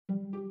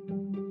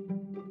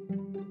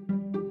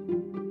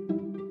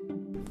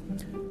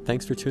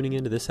Thanks for tuning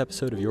in to this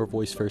episode of Your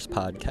Voice First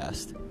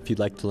podcast. If you'd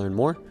like to learn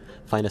more,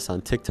 find us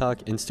on TikTok,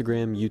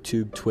 Instagram,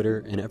 YouTube,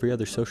 Twitter, and every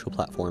other social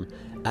platform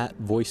at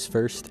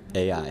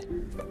VoiceFirstAI.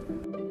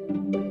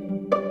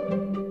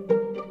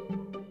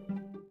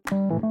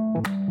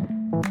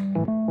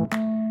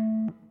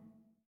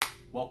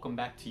 Welcome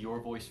back to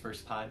Your Voice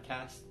First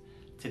podcast.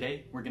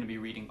 Today, we're going to be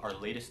reading our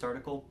latest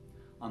article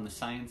on the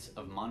science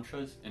of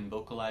mantras and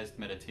vocalized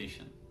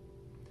meditation.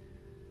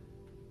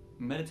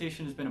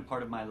 Meditation has been a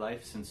part of my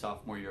life since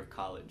sophomore year of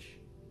college.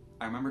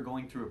 I remember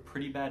going through a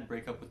pretty bad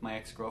breakup with my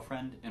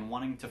ex-girlfriend and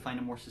wanting to find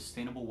a more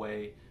sustainable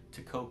way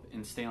to cope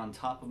and stay on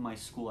top of my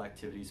school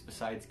activities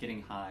besides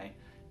getting high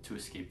to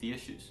escape the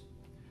issues.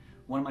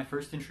 One of my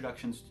first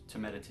introductions to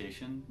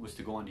meditation was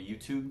to go onto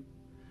YouTube,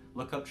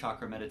 look up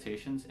chakra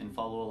meditations, and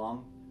follow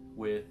along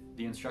with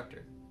the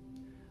instructor.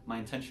 My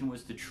intention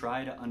was to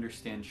try to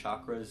understand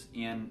chakras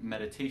and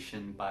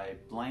meditation by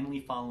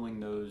blindly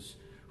following those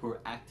who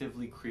are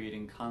actively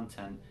creating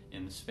content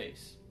in the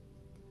space.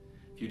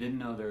 If you didn't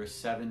know, there are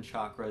 7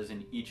 chakras,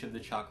 and each of the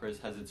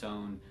chakras has its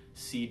own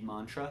seed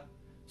mantra.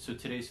 So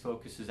today's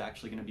focus is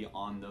actually going to be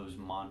on those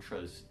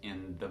mantras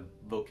and the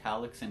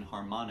vocalics and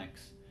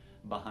harmonics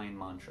behind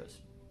mantras.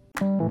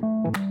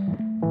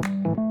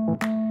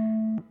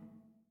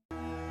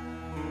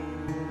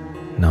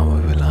 Now we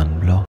will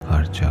unblock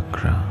our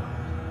chakra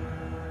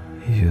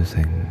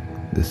using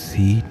the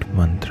seed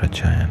mantra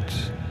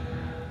chants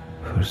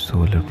for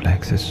solar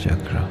plexus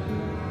chakra.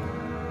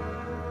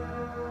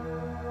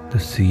 The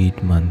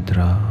seed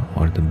mantra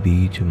or the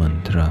Bij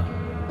mantra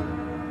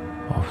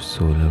of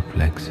solar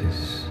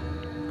plexus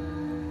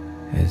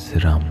is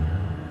Ram.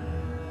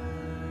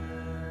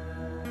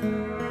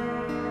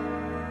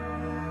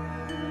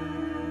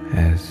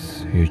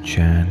 As you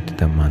chant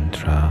the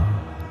mantra,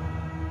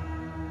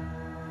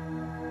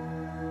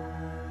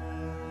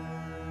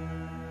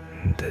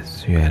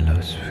 this yellow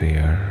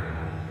sphere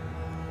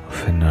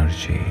of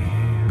energy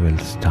will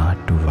start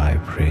to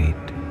vibrate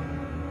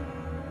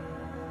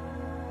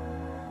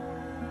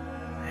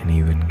and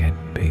even get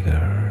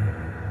bigger.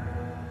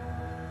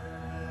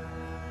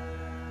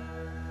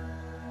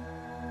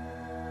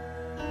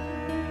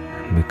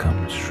 And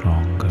become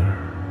stronger.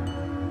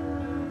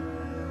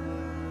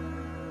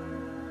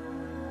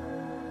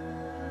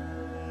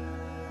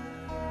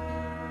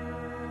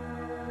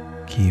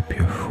 Keep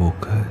your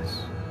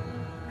focus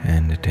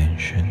and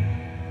attention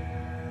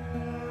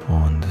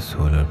on the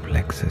solar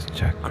plexus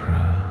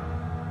chakra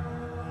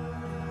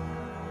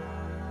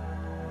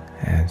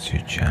as you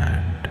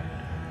chant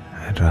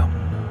Ram.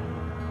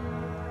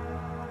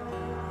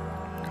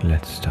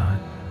 Let's start.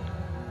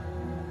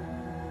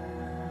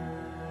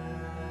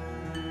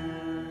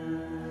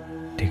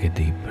 Take a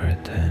deep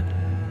breath in.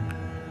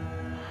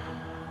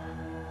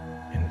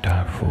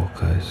 Entire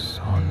focus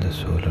on the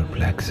solar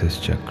plexus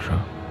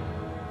chakra.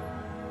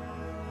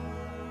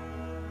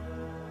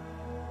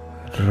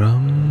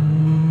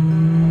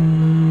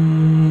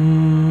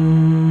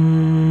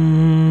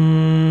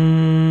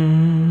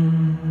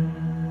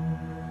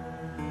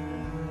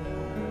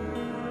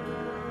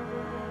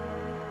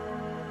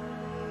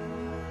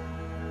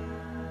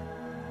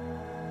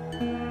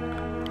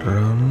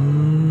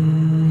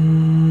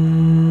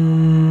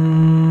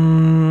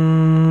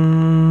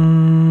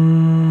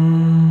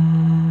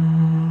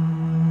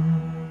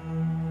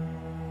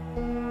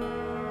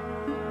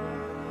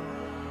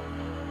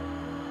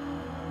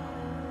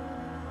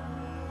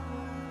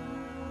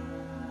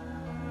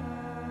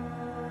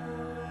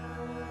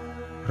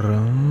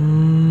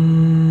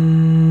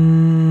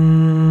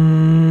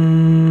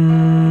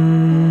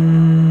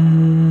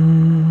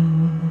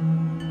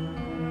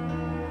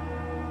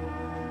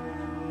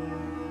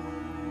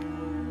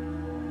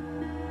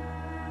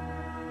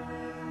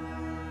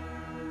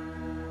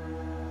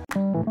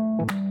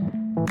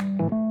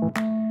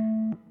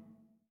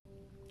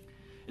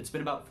 It's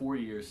been about 4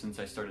 years since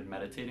I started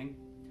meditating.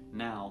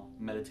 Now,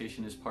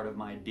 meditation is part of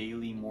my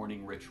daily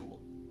morning ritual.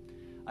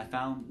 I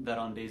found that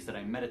on days that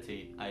I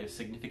meditate, I have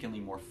significantly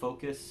more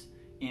focus,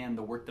 and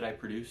the work that I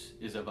produce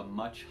is of a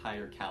much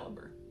higher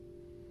caliber.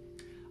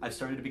 I've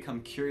started to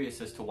become curious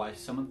as to why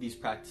some of these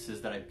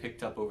practices that I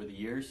picked up over the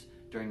years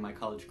during my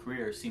college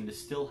career seem to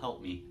still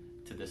help me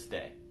to this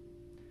day.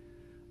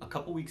 A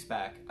couple weeks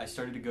back, I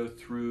started to go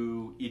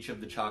through each of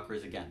the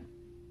chakras again,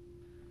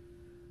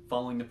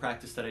 following the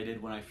practice that I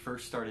did when I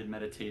first started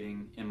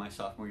meditating in my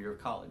sophomore year of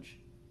college.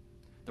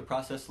 The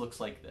process looks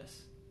like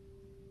this.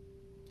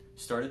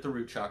 Start at the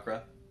root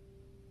chakra,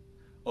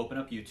 open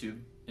up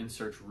YouTube, and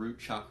search Root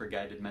Chakra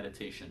Guided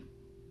Meditation.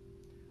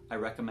 I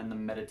recommend the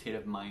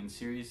Meditative Mind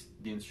series.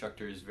 The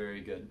instructor is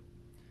very good.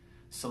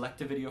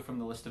 Select a video from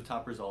the list of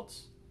top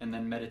results, and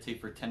then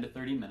meditate for 10 to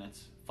 30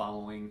 minutes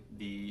following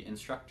the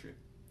instructor.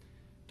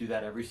 Do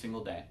that every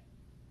single day.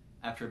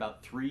 After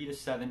about 3 to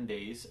 7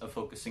 days of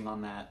focusing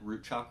on that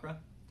root chakra,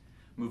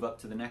 move up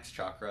to the next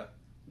chakra,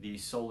 the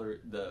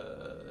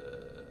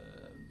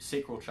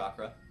sacral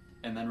chakra,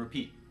 and then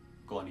repeat.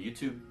 Go onto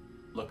YouTube,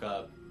 look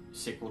up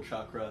sacral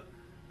chakra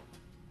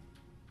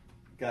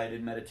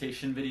guided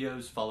meditation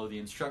videos, follow the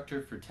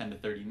instructor for 10 to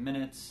 30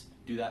 minutes,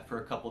 Do that for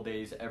a couple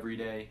days every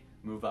day,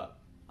 move up.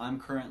 I'm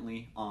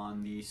currently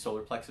on the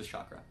solar plexus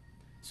chakra.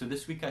 So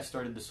this week I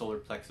started the solar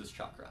plexus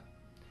chakra,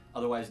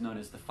 otherwise known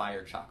as the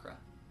fire chakra.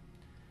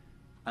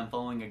 I'm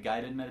following a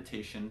guided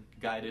meditation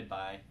guided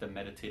by the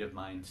Meditative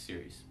Mind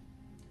series,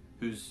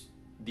 who's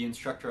the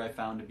instructor I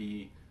found to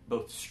be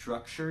both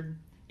structured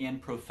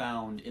and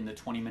profound in the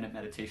 20-minute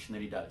meditation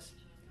that he does.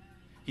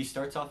 He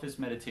starts off his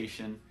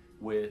meditation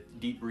with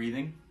deep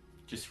breathing,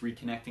 just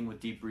reconnecting with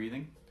deep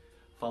breathing,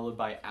 followed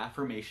by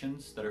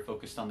affirmations that are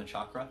focused on the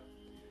chakra.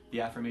 The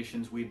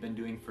affirmations we've been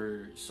doing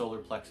for solar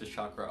plexus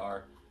chakra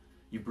are: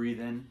 you breathe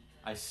in,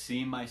 I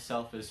see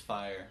myself as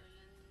fire.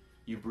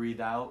 You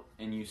breathe out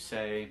and you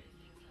say,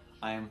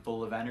 I am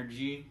full of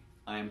energy,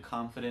 I am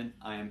confident,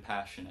 I am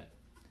passionate.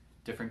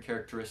 Different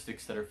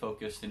characteristics that are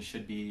focused and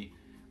should be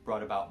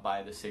brought about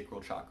by the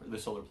sacral chakra, the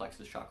solar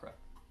plexus chakra.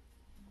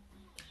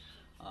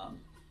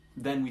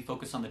 Then we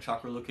focus on the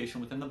chakra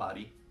location within the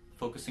body,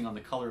 focusing on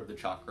the color of the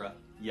chakra,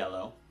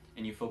 yellow,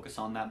 and you focus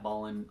on that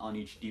ball on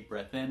each deep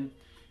breath in.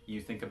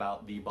 You think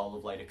about the ball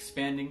of light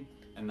expanding,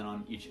 and then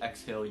on each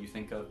exhale you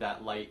think of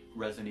that light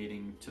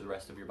resonating to the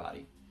rest of your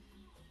body.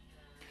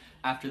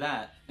 After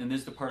that, and this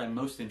is the part I'm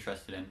most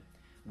interested in,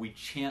 we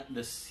chant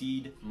the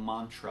seed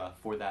mantra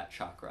for that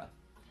chakra.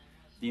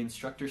 The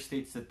instructor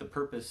states that the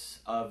purpose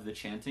of the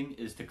chanting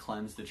is to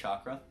cleanse the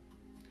chakra.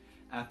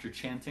 After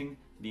chanting,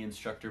 the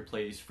instructor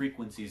plays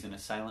frequencies in a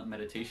silent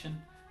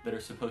meditation that are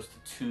supposed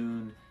to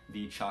tune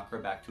the chakra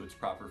back to its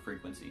proper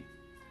frequency.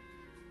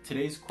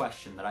 Today's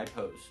question that I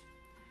pose: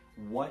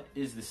 what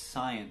is the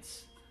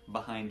science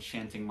behind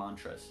chanting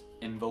mantras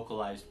in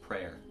vocalized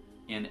prayer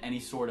and any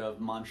sort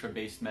of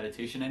mantra-based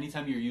meditation,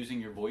 anytime you're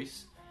using your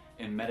voice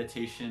in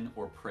meditation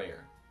or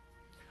prayer?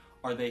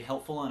 Are they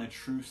helpful on a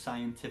true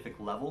scientific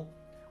level,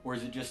 or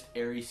is it just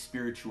airy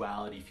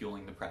spirituality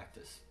fueling the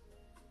practice?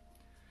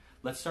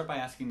 Let's start by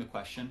asking the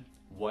question,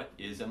 what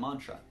is a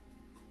mantra?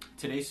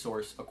 Today's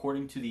source,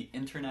 according to the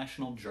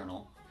International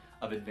Journal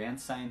of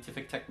Advanced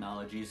Scientific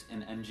Technologies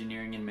in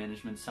Engineering and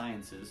Management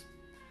Sciences,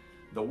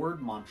 the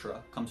word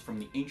mantra comes from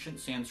the ancient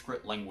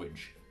Sanskrit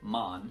language,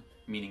 man,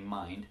 meaning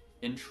mind,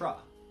 and tra,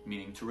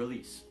 meaning to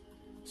release.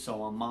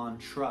 So a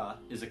mantra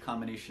is a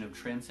combination of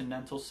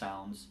transcendental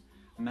sounds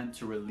meant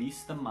to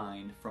release the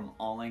mind from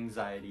all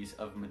anxieties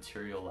of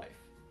material life.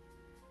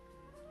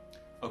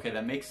 Okay,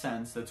 that makes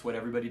sense. That's what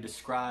everybody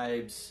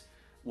describes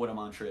what a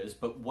mantra is,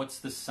 but what's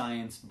the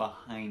science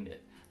behind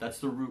it? That's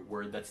the root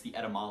word, that's the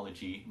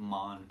etymology,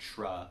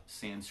 mantra,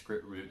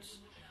 Sanskrit roots.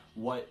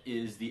 What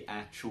is the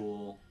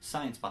actual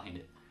science behind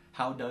it?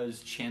 How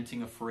does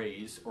chanting a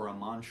phrase or a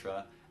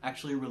mantra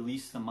actually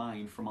release the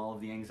mind from all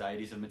of the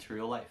anxieties of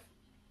material life?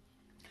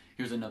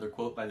 Here's another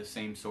quote by the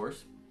same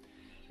source.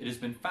 It has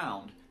been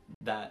found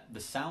that the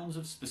sounds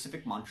of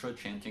specific mantra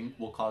chanting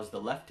will cause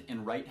the left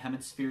and right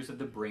hemispheres of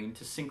the brain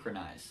to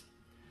synchronize.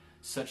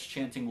 Such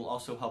chanting will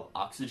also help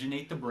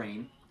oxygenate the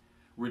brain,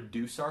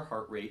 reduce our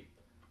heart rate,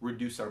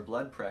 reduce our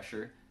blood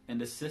pressure,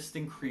 and assist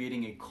in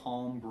creating a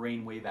calm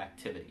brainwave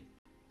activity.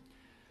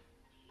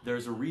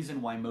 There's a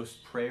reason why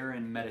most prayer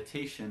and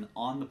meditation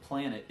on the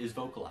planet is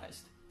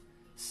vocalized.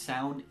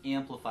 Sound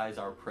amplifies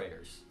our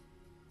prayers.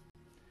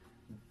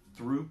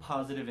 Through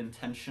positive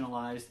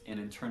intentionalized and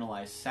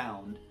internalized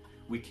sound,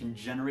 we can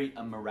generate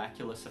a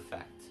miraculous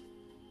effect.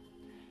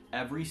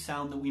 Every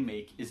sound that we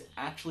make is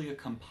actually a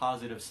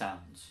composite of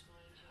sounds,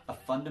 a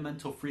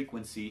fundamental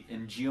frequency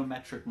in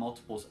geometric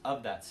multiples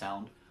of that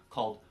sound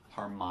called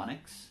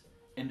harmonics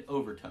and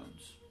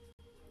overtones.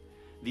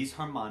 These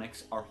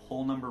harmonics are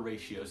whole number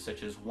ratios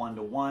such as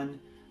 1:1,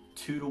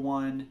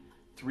 2:1,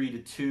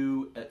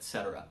 3:2,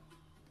 etc.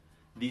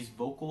 These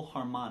vocal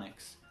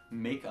harmonics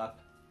make up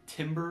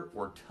timbre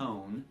or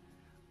tone,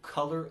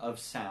 color of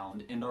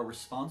sound, and are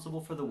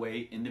responsible for the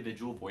way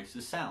individual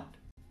voices sound.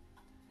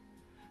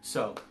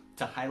 So,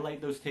 to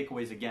highlight those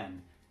takeaways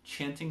again,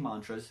 chanting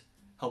mantras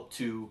help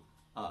to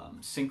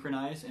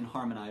synchronize and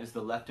harmonize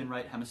the left and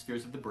right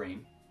hemispheres of the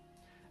brain,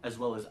 as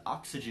well as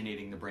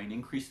oxygenating the brain,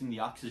 increasing the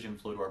oxygen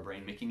flow to our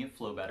brain, making it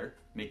flow better,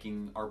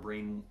 making our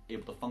brain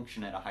able to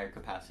function at a higher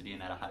capacity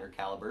and at a higher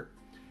caliber,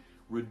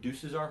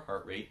 reduces our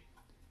heart rate,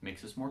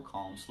 makes us more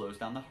calm, slows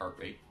down the heart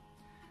rate,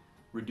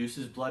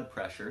 reduces blood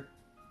pressure,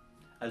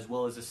 as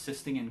well as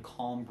assisting in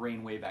calm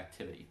brainwave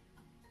activity.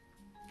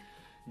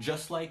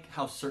 Just like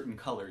how certain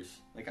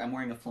colors, like I'm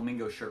wearing a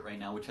flamingo shirt right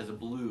now, which has a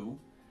blue,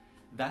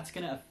 that's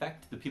going to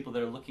affect the people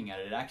that are looking at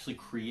it. It actually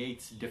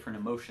creates different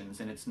emotions,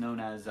 and it's known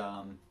as,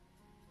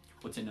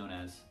 what's it known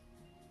as?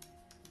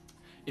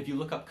 If you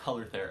look up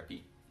color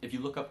therapy,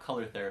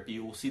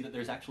 you will see that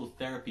there's actual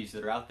therapies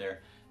that are out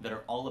there that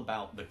are all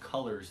about the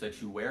colors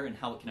that you wear and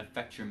how it can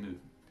affect your mood.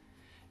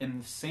 In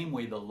the same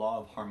way, the law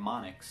of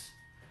harmonics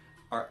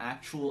are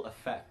actual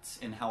effects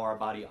in how our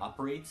body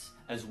operates,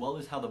 as well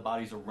as how the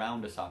bodies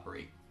around us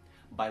operate.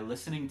 By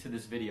listening to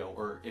this video,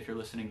 or if you're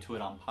listening to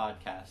it on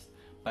podcast,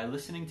 by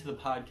listening to the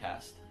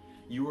podcast,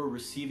 you are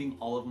receiving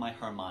all of my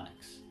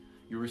harmonics.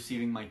 You're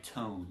receiving my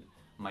tone,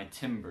 my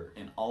timbre,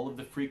 and all of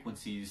the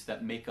frequencies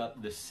that make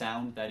up the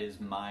sound that is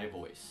my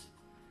voice.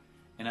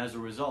 And as a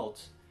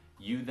result,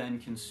 You then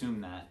consume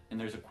that, and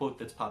there's a quote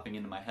that's popping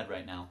into my head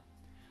right now.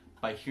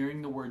 By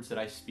hearing the words that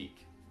I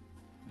speak,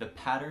 the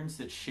patterns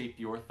that shape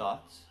your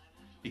thoughts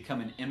become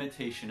an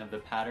imitation of the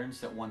patterns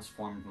that once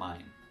formed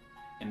mine.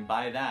 And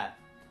by that,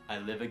 I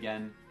live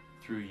again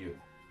through you.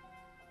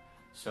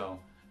 So,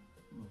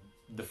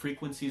 the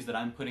frequencies that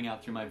I'm putting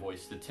out through my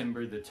voice, the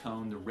timbre, the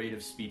tone, the rate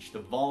of speech, the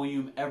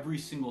volume, every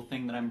single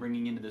thing that I'm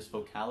bringing into this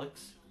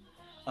vocalix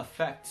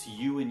affects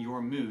you and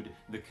your mood,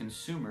 the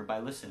consumer, by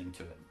listening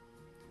to it.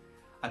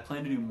 I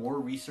plan to do more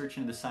research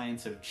into the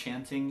science of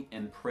chanting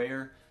and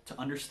prayer to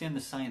understand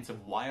the science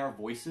of why our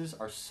voices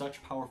are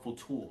such powerful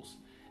tools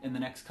in the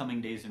next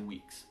coming days and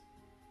weeks.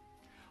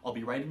 I'll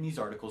be writing these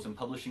articles and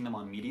publishing them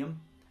on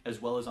Medium,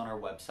 as well as on our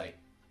website.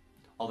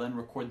 I'll then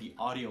record the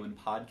audio in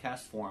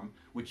podcast form,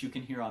 which you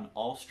can hear on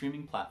all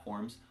streaming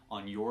platforms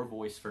on Your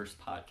Voice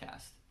First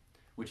podcast,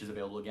 which is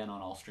available again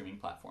on all streaming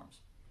platforms.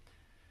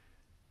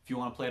 If you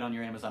want to play it on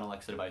your Amazon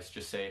Alexa device,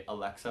 just say,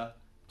 Alexa,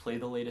 play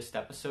the latest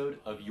episode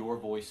of Your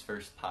Voice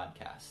First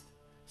podcast.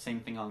 Same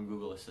thing on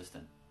Google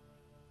Assistant.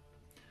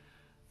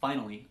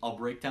 Finally, I'll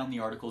break down the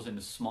articles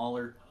into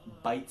smaller,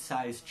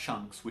 bite-sized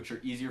chunks, which are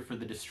easier for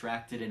the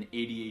distracted and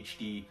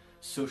ADHD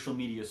social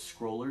media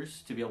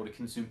scrollers to be able to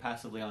consume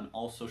passively on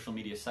all social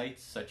media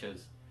sites, such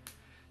as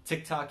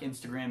TikTok,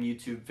 Instagram,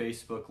 YouTube,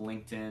 Facebook,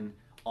 LinkedIn,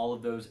 all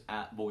of those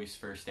at Voice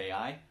First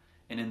AI.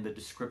 And in the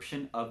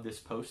description of this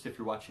post, if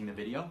you're watching the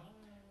video,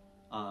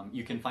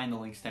 you can find the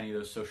links to any of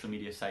those social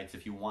media sites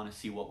if you want to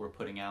see what we're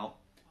putting out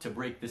to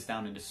break this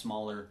down into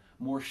smaller,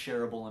 more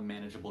shareable and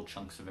manageable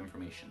chunks of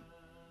information.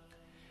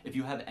 If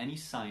you have any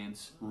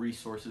science,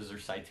 resources, or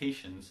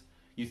citations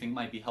you think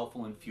might be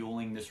helpful in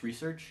fueling this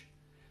research,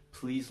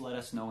 please let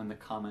us know in the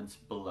comments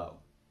below.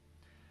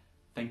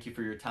 Thank you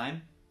for your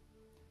time.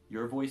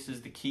 Your voice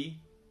is the key.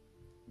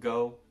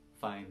 Go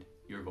find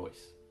your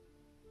voice.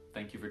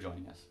 Thank you for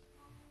joining us.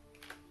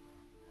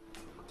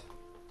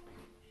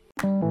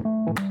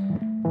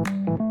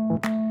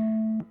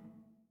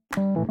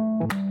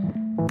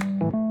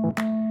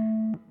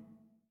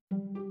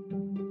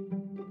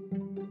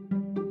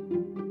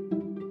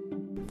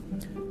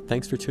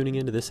 Thanks for tuning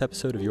in to this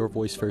episode of Your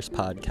Voice First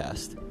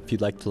podcast. If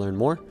you'd like to learn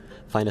more,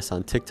 find us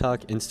on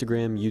TikTok,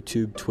 Instagram,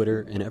 YouTube,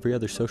 Twitter, and every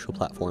other social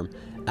platform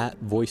at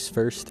Voice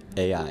First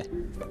AI.